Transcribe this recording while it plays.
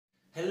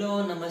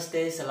Hello,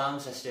 Namaste, Salam,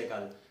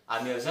 Sashrikal.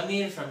 I'm your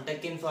Zameer from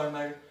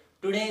TechInformer.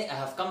 Today I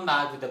have come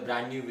back with a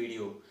brand new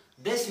video.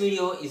 This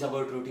video is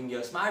about rooting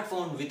your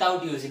smartphone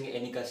without using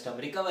any custom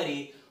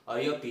recovery or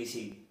your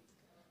PC.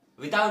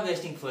 Without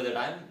wasting further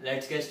time,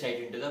 let's get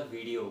straight into the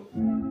video.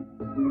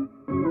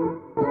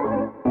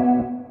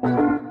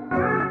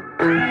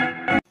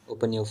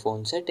 Open your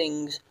phone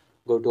settings,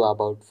 go to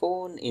About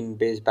Phone in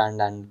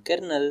baseband and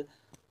kernel,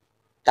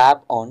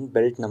 tap on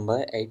build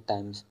number 8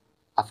 times.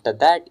 After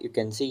that, you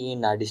can see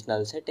in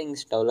additional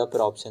settings, developer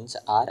options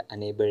are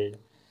enabled,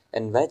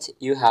 in which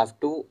you have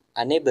to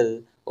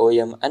enable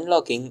OEM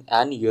unlocking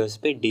and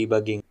USB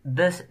debugging.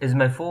 This is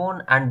my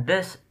phone and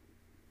this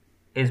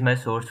is my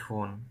source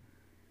phone.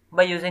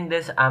 By using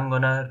this, I'm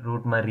gonna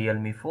root my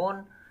Realme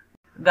phone.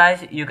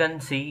 Guys, you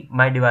can see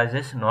my device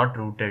is not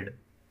rooted.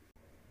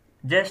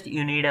 Just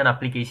you need an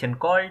application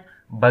called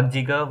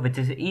BugJigger, which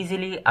is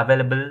easily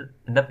available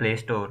in the Play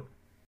Store.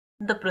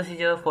 The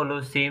procedure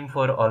follows same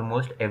for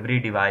almost every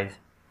device.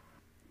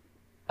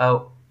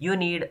 You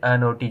need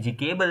an OTG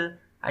cable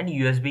and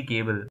USB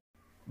cable.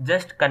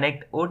 Just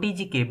connect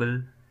OTG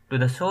cable to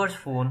the source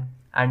phone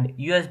and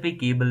USB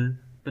cable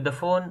to the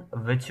phone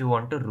which you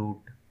want to root.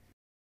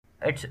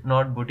 It's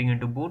not booting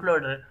into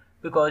bootloader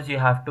because you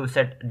have to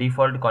set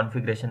default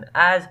configuration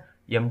as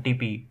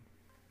MTP.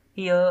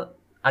 Here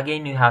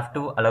again you have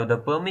to allow the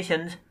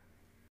permissions.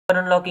 For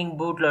unlocking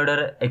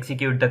bootloader,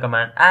 execute the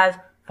command as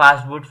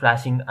fastboot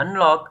flashing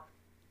unlock,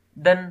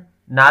 then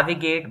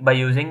navigate by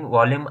using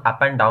volume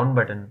up and down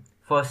button.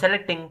 For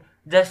selecting,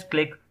 just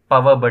click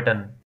power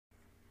button.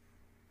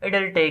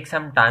 It'll take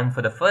some time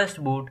for the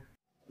first boot.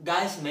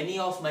 Guys, many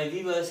of my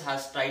viewers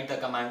has tried the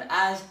command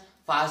as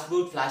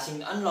fastboot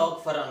flashing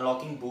unlock for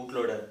unlocking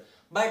bootloader.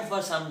 But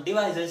for some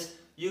devices,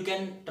 you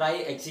can try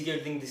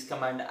executing this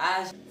command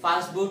as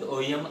fastboot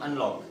OEM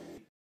unlock.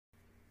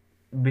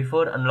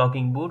 Before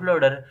unlocking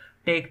bootloader,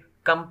 take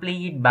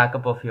complete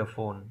backup of your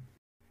phone.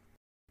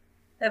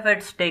 If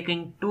it's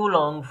taking too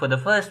long for the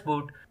first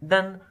boot,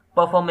 then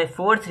perform a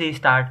force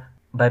restart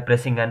by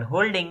pressing and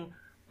holding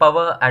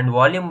power and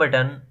volume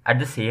button at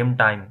the same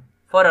time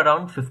for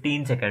around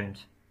 15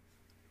 seconds.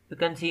 You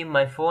can see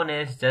my phone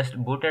is just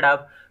booted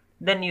up.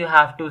 Then you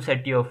have to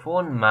set your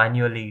phone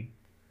manually.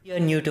 If you're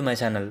new to my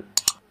channel,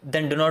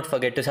 then do not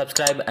forget to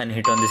subscribe and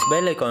hit on this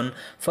bell icon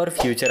for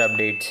future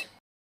updates.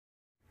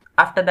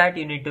 After that,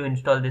 you need to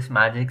install this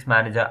Magix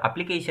Manager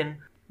application.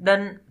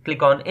 Then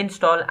click on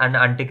install and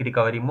untick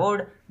recovery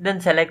mode.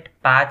 Then select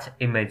patch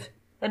image,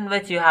 in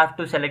which you have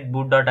to select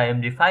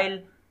boot.img file,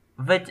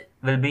 which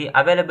will be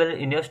available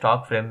in your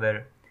stock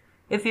firmware.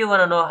 If you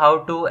wanna know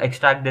how to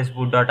extract this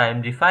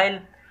boot.img file,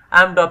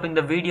 I am dropping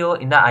the video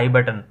in the I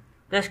button.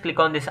 Just click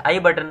on this I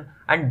button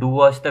and do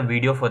watch the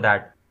video for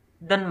that.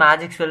 Then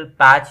Magix will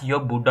patch your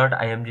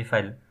boot.img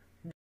file.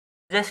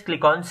 Just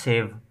click on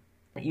save.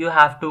 You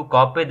have to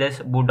copy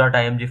this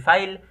boot.img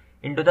file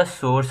into the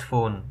source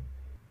phone.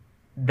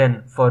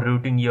 Then for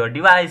rooting your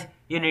device,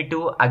 you need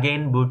to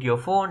again boot your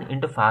phone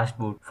into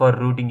fastboot. For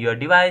rooting your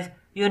device,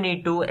 you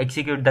need to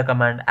execute the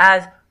command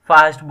as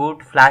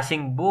fastboot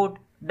flashing boot,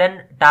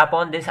 then tap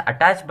on this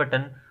attach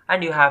button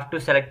and you have to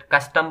select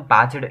custom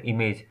patched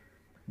image.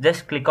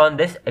 Just click on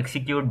this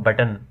execute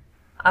button.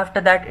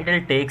 After that, it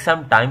will take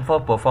some time for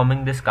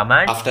performing this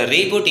command. After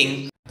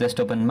rebooting,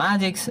 just open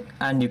Magix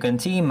and you can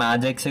see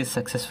Magix is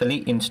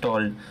successfully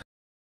installed.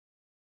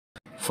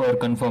 For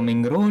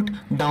confirming root,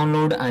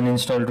 download and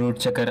install root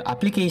checker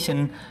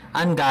application,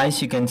 and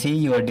guys, you can see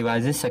your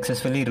device is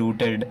successfully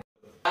rooted.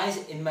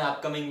 Guys, in my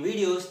upcoming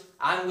videos,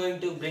 I'm going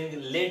to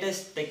bring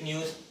latest tech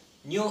news,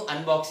 new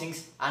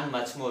unboxings and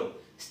much more.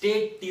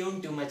 Stay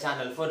tuned to my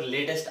channel for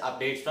latest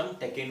updates from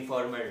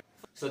TechInformer.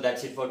 So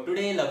that's it for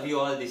today. Love you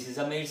all. This is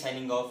Zameer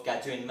signing off.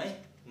 Catch you in my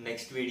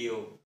next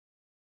video.